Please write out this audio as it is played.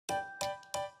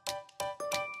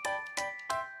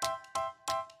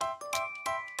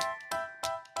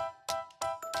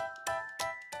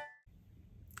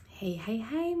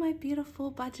Hey, my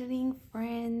beautiful budgeting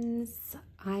friends.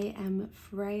 I am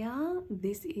Freya.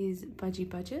 This is Budgie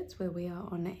Budgets, where we are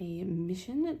on a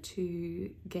mission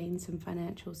to gain some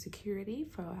financial security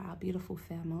for our beautiful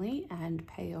family and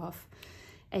pay off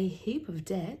a heap of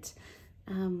debt.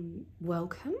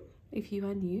 Welcome if you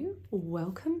are new.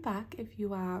 Welcome back if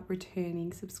you are a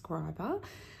returning subscriber.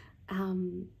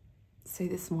 So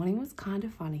this morning was kind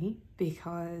of funny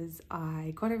because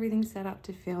I got everything set up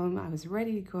to film. I was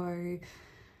ready to go.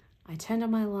 I turned on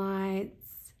my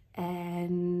lights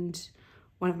and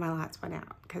one of my lights went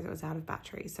out because it was out of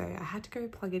battery. So I had to go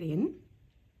plug it in.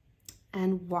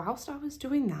 And whilst I was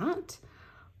doing that,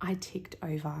 I ticked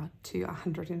over to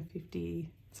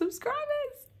 150 subscribers.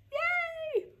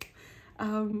 Yay!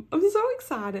 I'm so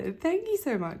excited. Thank you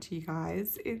so much, you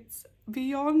guys. It's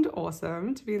beyond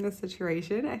awesome to be in this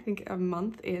situation. I think a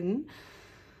month in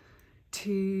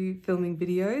to filming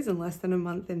videos and less than a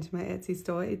month into my Etsy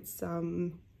store, it's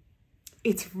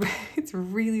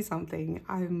really something.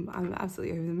 I'm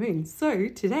absolutely over the moon. So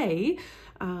today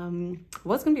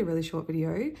was going to be a really short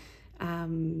video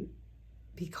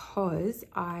because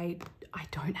I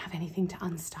don't have anything to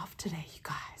unstuff today, you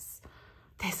guys.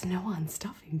 There's no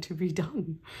unstuffing to be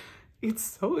done. It's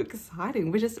so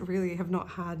exciting. We just really have not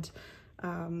had,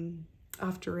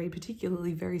 after a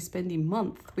particularly very spendy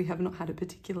month, we have not had a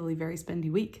particularly very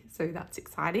spendy week. So that's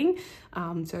exciting.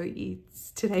 So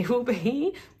today will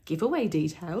be giveaway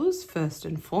details first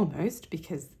and foremost,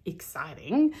 because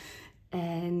exciting,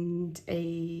 and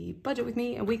a budget with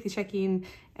me, a weekly check-in,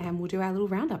 and we'll do our little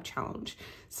roundup challenge.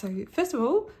 So first of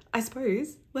all, I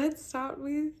suppose let's start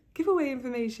with giveaway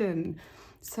information.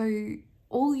 So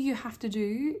all you have to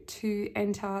do to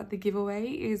enter the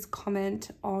giveaway is comment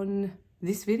on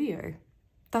this video.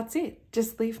 That's it.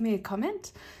 Just leave me a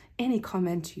comment. Any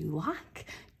comment you like.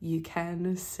 You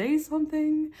can say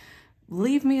something,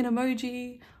 leave me an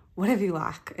emoji, whatever you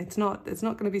like. It's not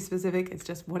going to be specific. It's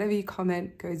just whatever you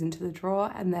comment goes into the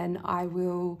draw, and then I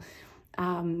will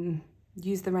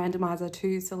use the randomizer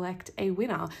to select a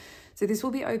winner. So this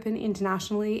will be open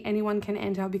internationally. Anyone can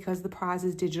enter because the prize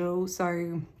is digital.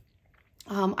 So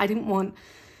I didn't want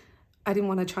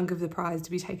a chunk of the prize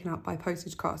to be taken up by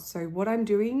postage costs. So what I'm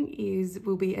doing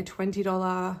will be a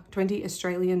 $20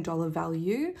 Australian dollar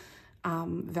value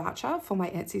voucher for my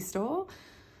Etsy store.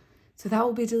 So that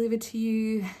will be delivered to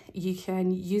you. You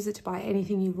can use it to buy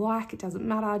anything you like. It doesn't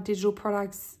matter, digital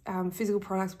products, physical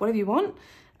products, whatever you want.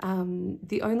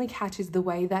 The only catch is the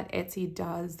way that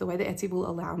Etsy will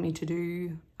allow me to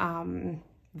do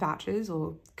vouchers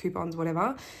or coupons,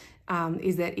 whatever,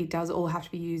 is that it does all have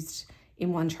to be used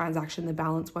in one transaction. The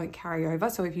balance won't carry over.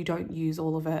 So if you don't use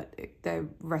all of it, the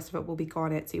rest of it will be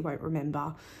gone. Etsy won't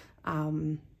remember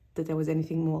that there was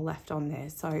anything more left on there.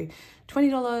 So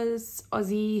 $20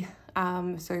 Aussie,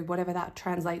 so whatever that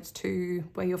translates to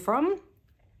where you're from.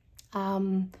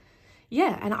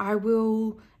 Yeah, and I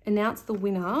will announce the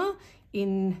winner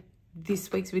in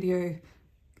this week's video,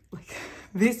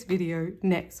 this video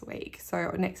next week.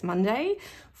 So next Monday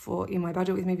in my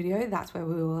Budget With Me video, that's where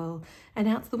we will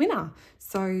announce the winner.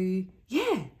 So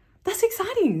yeah, that's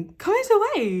exciting. Comment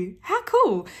away. How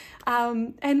cool.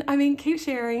 And I mean, keep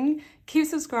sharing, keep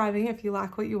subscribing if you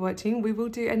like what you're watching. We will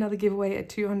do another giveaway at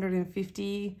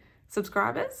 250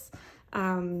 subscribers.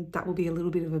 That will be a little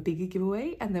bit of a bigger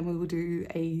giveaway, and then we will do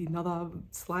another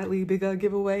slightly bigger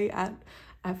giveaway at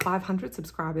 500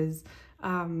 subscribers.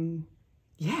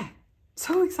 Yeah,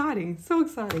 so exciting, so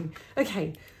exciting.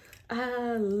 Okay,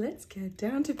 let's get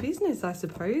down to business, I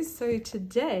suppose. So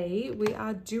today we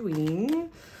are doing,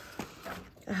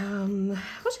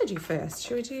 what should I do first?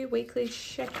 Should we do weekly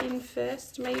check-in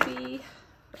first, maybe?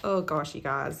 Oh gosh, you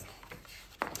guys.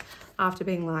 After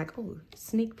being like, oh,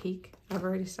 sneak peek, I've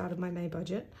already started my May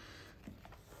budget.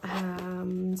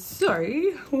 So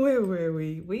where were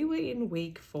we? We were in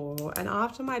week 4, and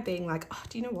after my being like, oh,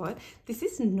 do you know what? This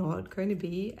is not going to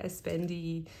be a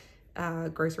spendy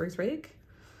groceries week.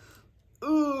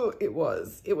 Ooh, it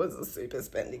was a super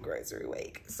spendy grocery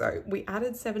week. So we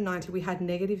added $7.90. We had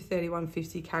negative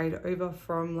 $31.50 carried over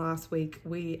from last week.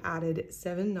 We added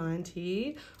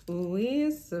 $7.90. We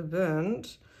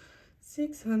spent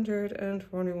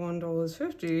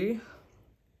 $641.50.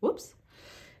 Whoops.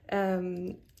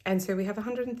 And so we have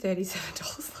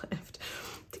 $137 left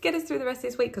to get us through the rest of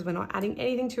this week, because we're not adding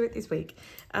anything to it this week,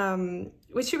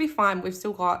 which should be fine. We've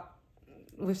still got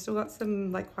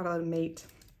some, like, quite a lot of meat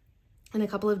and a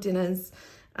couple of dinners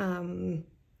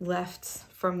left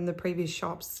from the previous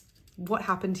shops. What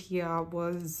happened here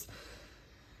was,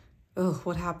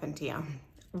 what happened here?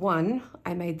 One,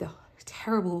 I made the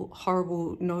terrible,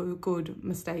 horrible, no good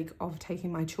mistake of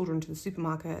taking my children to the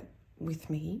supermarket with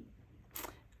me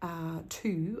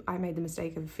 2, I made the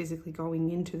mistake of physically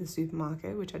going into the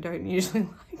supermarket, which I don't usually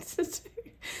like to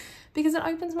do, because it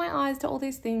opens my eyes to all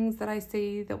these things that I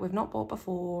see that we've not bought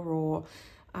before, or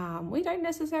we don't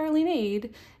necessarily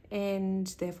need, and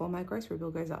therefore my grocery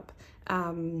bill goes up.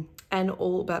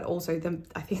 But also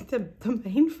I think the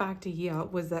main factor here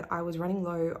was that I was running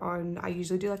low on, I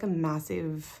usually do like a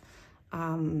massive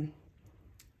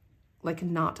like a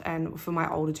nut, and for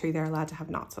my older 2, they're allowed to have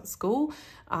nuts at school.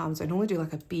 So I normally do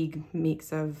like a big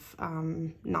mix of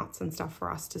nuts and stuff for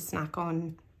us to snack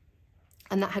on.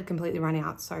 And that had completely run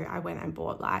out. So I went and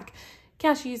bought like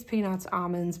cashews, peanuts,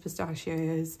 almonds,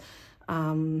 pistachios.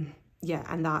 Yeah,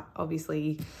 and that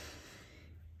obviously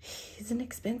is an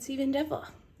expensive endeavor.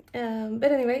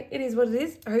 But anyway, it is what it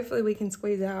is. Hopefully we can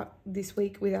squeeze out this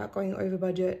week without going over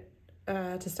budget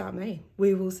to start May.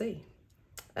 We will see.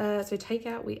 So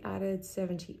takeout, we added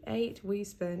 78. We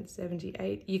spent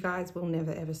 78. You guys will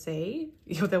never ever see.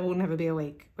 There will never be a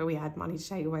week where we add money to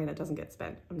take away and it doesn't get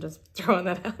spent. I'm just throwing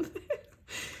that out there.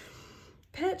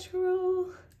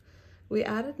 Petrol, we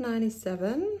added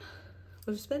 97.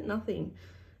 We've spent nothing.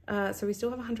 So we still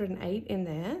have 108 in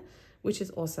there, which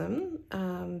is awesome.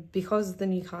 Because the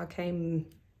new car came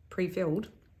pre-filled,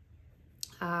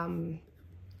 I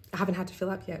haven't had to fill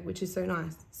up yet, which is so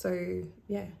nice. So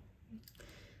yeah.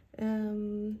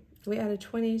 We added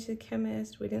 20 to the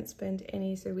chemist. We didn't spend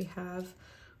any, so we have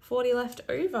 40 left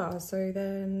over. So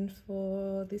then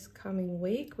for this coming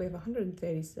week, we have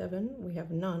 137. We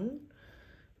have none.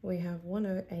 We have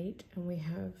 108, and we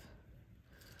have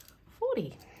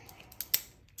 40.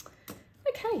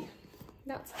 Okay,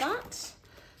 that's that.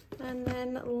 And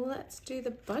then let's do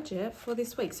the budget for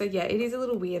this week. So yeah, it is a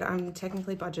little weird. I'm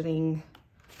technically budgeting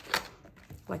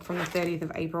like from the 30th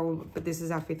of April, but this is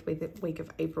our 5th week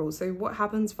of April. So what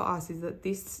happens for us is that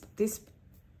this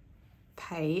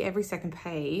pay, every second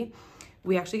pay,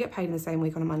 we actually get paid in the same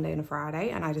week on a Monday and a Friday,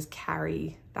 and I just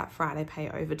carry that Friday pay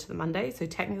over to the Monday. So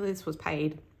technically this was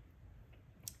paid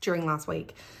during last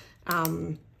week,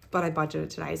 but I budgeted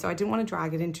today. So I didn't want to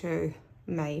drag it into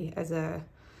May as a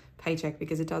paycheck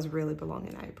because it does really belong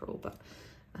in April, but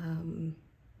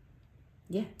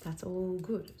yeah, that's all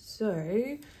good.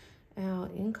 So our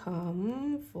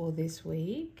income for this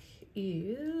week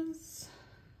is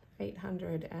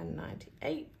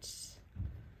 898,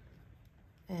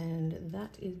 and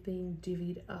that is being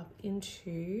divvied up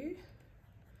into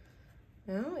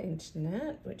our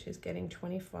internet, which is getting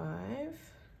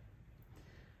 25,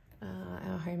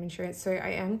 our home insurance. So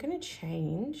I am going to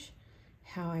change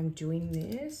how I'm doing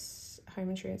this. Home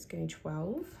insurance getting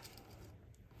 12.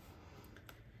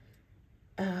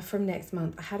 From next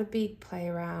month, I had a big play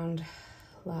around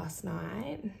last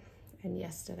night and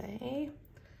yesterday,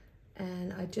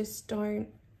 and I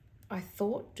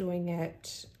thought doing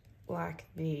it like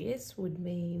this would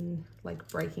mean like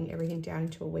breaking everything down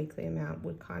into a weekly amount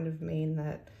would kind of mean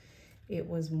that it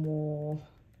was more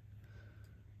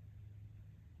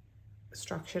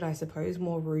structured, I suppose,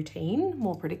 more routine,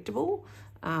 more predictable,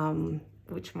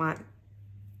 which might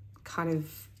kind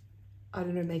of, I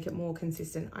don't know, make it more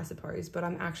consistent, I suppose. But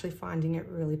I'm actually finding it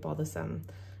really bothersome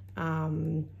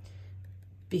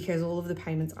because all of the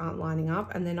payments aren't lining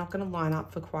up, and they're not going to line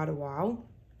up for quite a while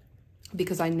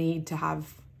because I need to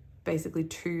have basically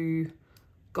 2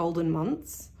 golden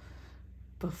months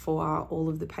before all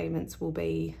of the payments will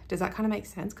be. Does that kind of make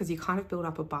sense? Because you kind of build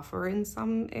up a buffer in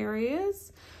some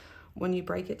areas when you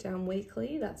break it down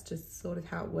weekly. That's just sort of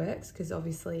how it works, because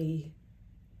obviously,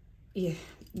 yeah,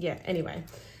 anyway.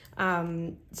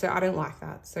 So I don't like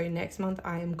that. So next month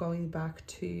I am going back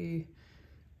to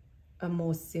a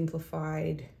more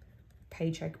simplified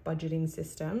paycheck budgeting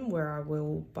system where I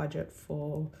will budget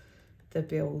for the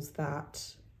bills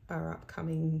that are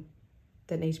upcoming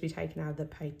that need to be taken out of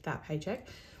that paycheck.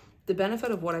 The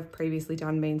benefit of what I've previously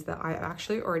done means that I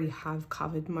actually already have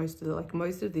covered most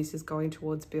of this is going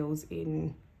towards bills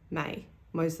in May.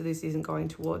 Most of this isn't going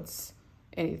towards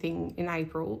anything in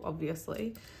April,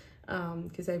 obviously,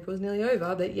 because April is nearly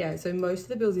over. But yeah, so most of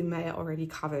the bills in May are already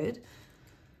covered.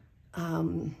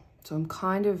 So we're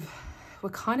kind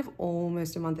of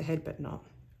almost a month ahead, but not.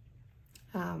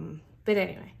 But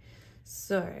anyway,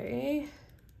 so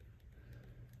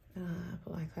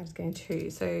Black Cloud is getting 2.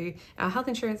 So our health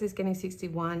insurance is getting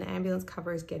 61, ambulance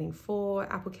cover is getting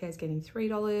 4, Apple Care is getting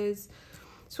 $3,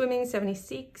 swimming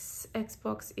 76,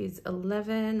 Xbox is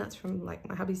 11, that's from like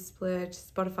my hubby's splurge,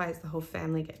 Spotify is the whole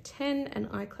family get 10, and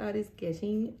iCloud is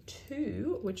getting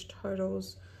 2, which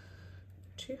totals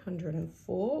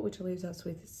 204, which leaves us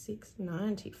with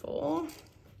 694.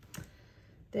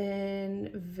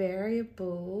 Then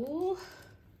variable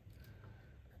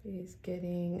is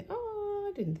getting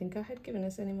I didn't think I had given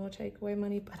us any more takeaway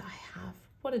money, but I have.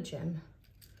 What a gem.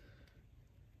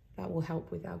 That will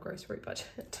help with our grocery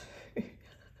budget.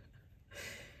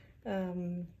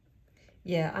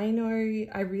 Yeah, I know,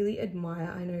 I really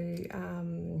admire,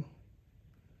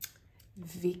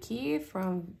 Vicky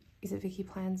from, is it Vicky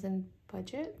Plans and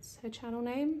Budgets, her channel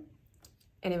name?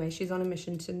 Anyway, she's on a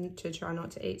mission to try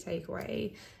not to eat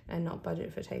takeaway and not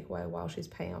budget for takeaway while she's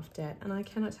paying off debt. And I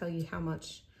cannot tell you how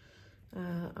much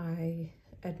I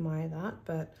admire that,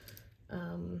 but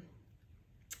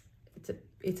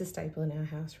it's a staple in our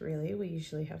house, really. We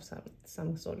usually have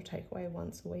some sort of takeaway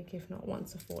once a week, if not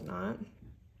once a fortnight.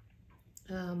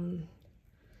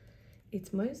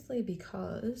 It's mostly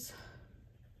because,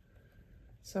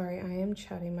 sorry, I am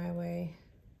chatting my way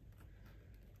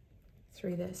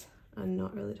through this. I'm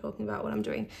not really talking about what I'm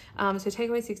doing. So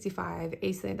takeaway 65,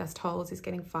 Eastlink, that's tolls, is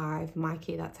getting 5.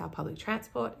 Mikey, that's our public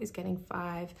transport, is getting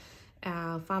 5.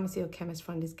 Our pharmacy or chemist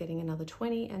fund is getting another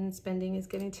 20, and spending is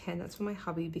getting 10. That's for my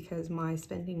hubby because my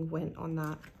spending went on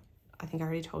that. I think I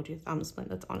already told you, thumb splint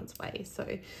that's on its way.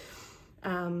 So,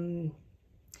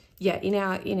 yeah, in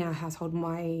our household,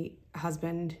 my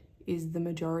husband is the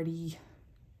majority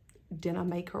dinner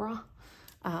maker.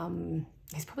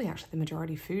 He's probably actually the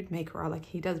majority food maker. Like,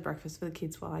 he does breakfast for the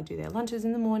kids while I do their lunches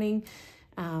in the morning.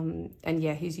 And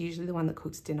yeah, he's usually the one that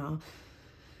cooks dinner.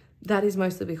 That is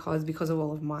mostly because of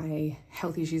all of my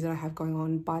health issues that I have going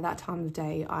on. By that time of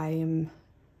day, I am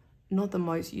not the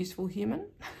most useful human,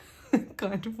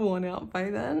 kind of worn out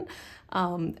by then.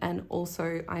 And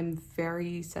also I'm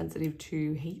very sensitive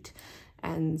to heat.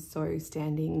 And so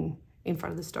standing in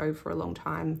front of the stove for a long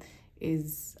time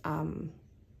is,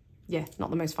 yeah, not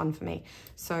the most fun for me.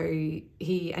 So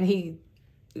he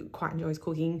quite enjoys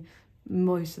cooking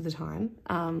most of the time.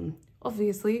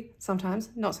 Obviously, sometimes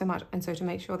not so much. And so to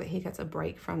make sure that he gets a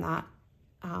break from that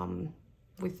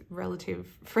with relative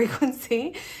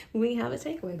frequency, we have a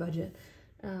takeaway budget.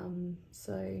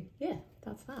 So yeah,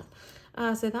 that's that.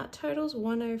 So that totals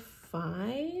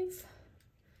 105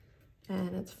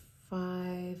 and it's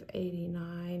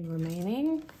 589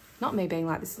 remaining. Not me being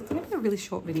like, this is gonna be a really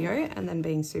short video and then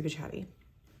being super chatty.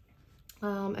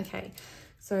 Okay,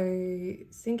 so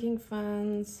sinking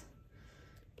funds,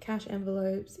 cash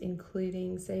envelopes,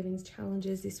 including savings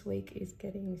challenges this week, is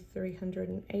getting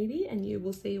 380, and you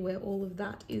will see where all of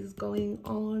that is going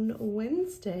on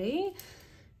Wednesday.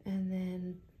 And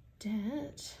then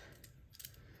debt,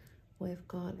 we've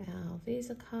got our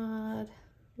Visa card,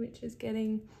 which is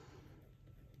getting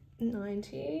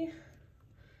 90.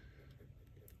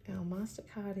 Our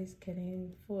MasterCard is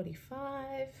getting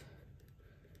 45,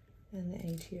 and the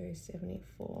ATO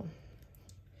 74.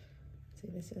 So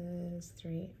this is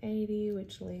 380,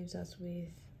 which leaves us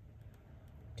with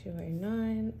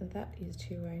 209. That is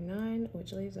 209,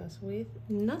 which leaves us with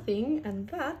nothing. And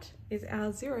that is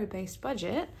our zero-based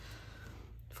budget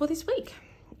for this week.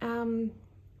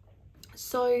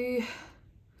 So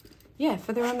yeah,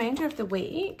 for the remainder of the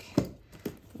week,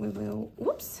 we will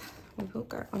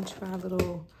go onto our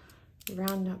little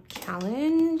roundup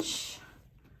challenge.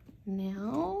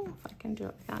 Now, if I can do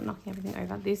it without knocking everything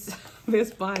over,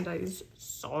 this binder is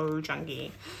so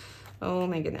chunky. Oh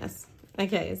my goodness.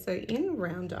 Okay, so in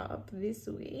roundup this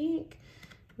week,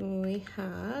 we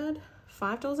had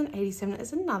 $5.87.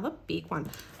 It's another big one.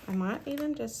 I might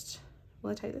even just, will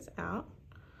I take this out?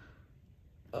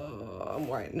 Oh, I'm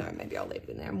worried. No, maybe I'll leave it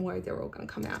in there. I'm worried they're all going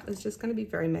to come out. It's just going to be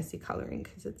very messy coloring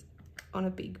because it's on a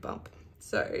big bump.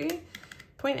 So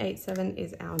 0.87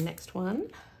 is our next one.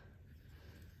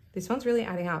 This one's really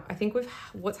adding up. I think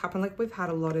what's happened, like we've had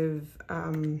a lot of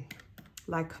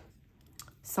like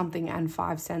something and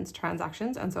 5 cents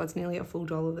transactions. And so it's nearly a full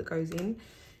 $1 that goes in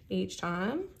each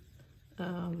time,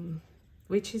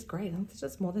 which is great. There's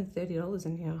just more than $30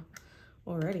 in here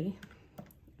already.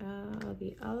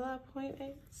 The other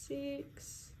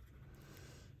 0.86,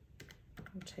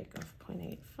 we'll take off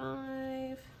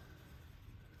 0.85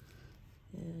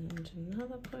 and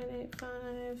another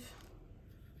 0.85.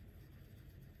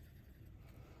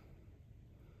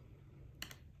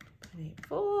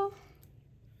 0.84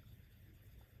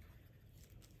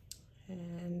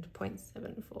 and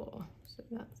 0.74. So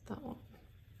that's that one.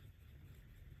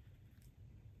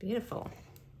 Beautiful.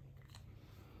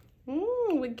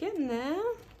 We're getting there.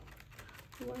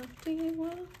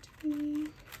 Wafty.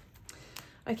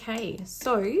 Okay,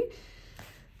 so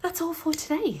that's all for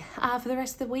today. For the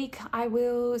rest of the week, I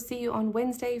will see you on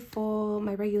Wednesday for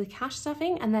my regular cash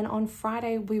stuffing, and then on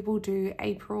Friday we will do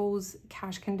April's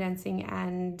cash condensing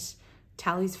and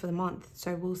tallies for the month.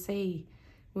 So we'll see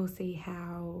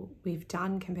how we've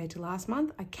done compared to last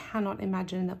month. I cannot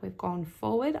imagine that we've gone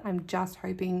forward. I'm just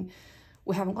hoping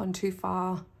we haven't gone too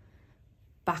far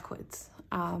backwards.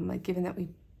 Given that we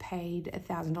paid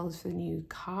 $1,000 for the new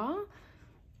car,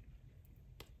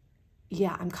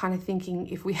 yeah, I'm kind of thinking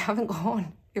if we haven't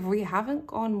gone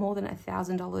more than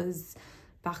 $1,000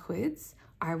 backwards,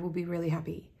 I will be really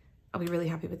happy. I'll be really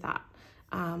happy with that.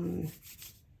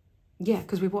 Yeah,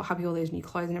 because we bought hubby all those new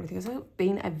clothes and everything. So it's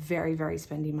been a very, very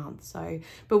spendy month. So,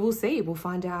 but we'll see. We'll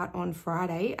find out on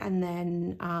Friday, and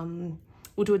then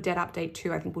we'll do a debt update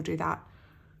too. I think we'll do that.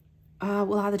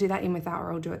 We'll either do that in with that,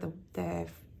 or I'll do it the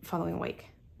following week.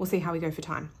 We'll see how we go for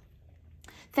time.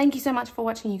 Thank you so much for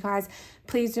watching, you guys.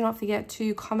 Please do not forget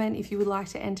to comment if you would like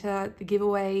to enter the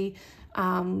giveaway.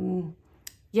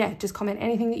 Yeah, just comment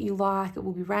anything that you like. It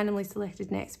will be randomly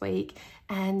selected next week.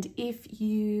 And if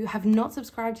you have not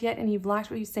subscribed yet and you've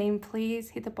liked what you've seen, please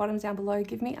hit the buttons down below.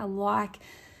 Give me a like,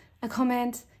 a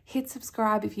comment, hit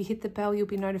subscribe. If you hit the bell, you'll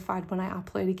be notified when I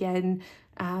upload again.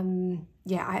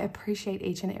 Yeah, I appreciate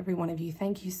each and every one of you.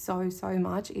 Thank you so, so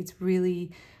much. It's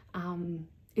really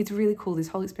cool. This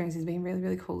whole experience has been really,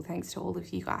 really cool. Thanks to all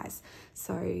of you guys.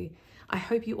 So I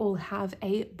hope you all have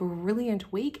a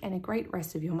brilliant week and a great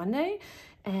rest of your Monday.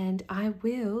 And I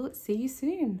will see you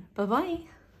soon.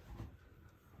 Bye-bye.